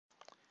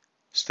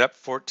Step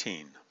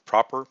 14.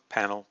 Proper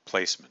panel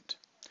placement.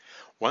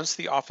 Once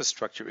the office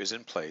structure is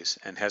in place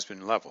and has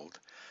been leveled,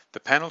 the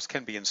panels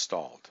can be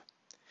installed.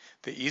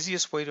 The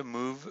easiest way to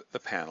move the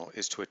panel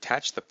is to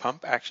attach the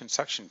pump action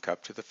suction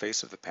cup to the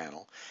face of the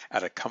panel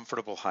at a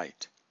comfortable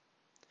height.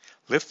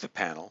 Lift the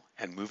panel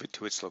and move it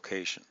to its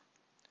location.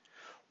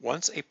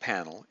 Once a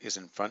panel is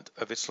in front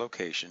of its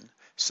location,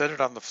 set it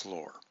on the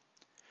floor.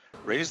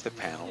 Raise the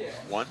panel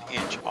 1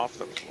 inch off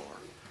the floor,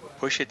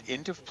 push it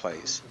into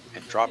place,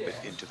 and drop it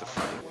into the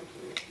frame.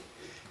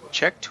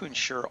 Check to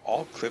ensure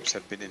all clips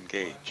have been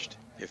engaged.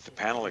 If the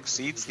panel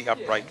exceeds the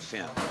upright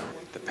fin,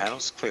 the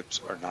panel's clips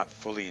are not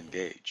fully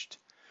engaged.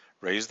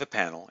 Raise the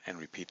panel and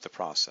repeat the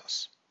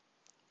process.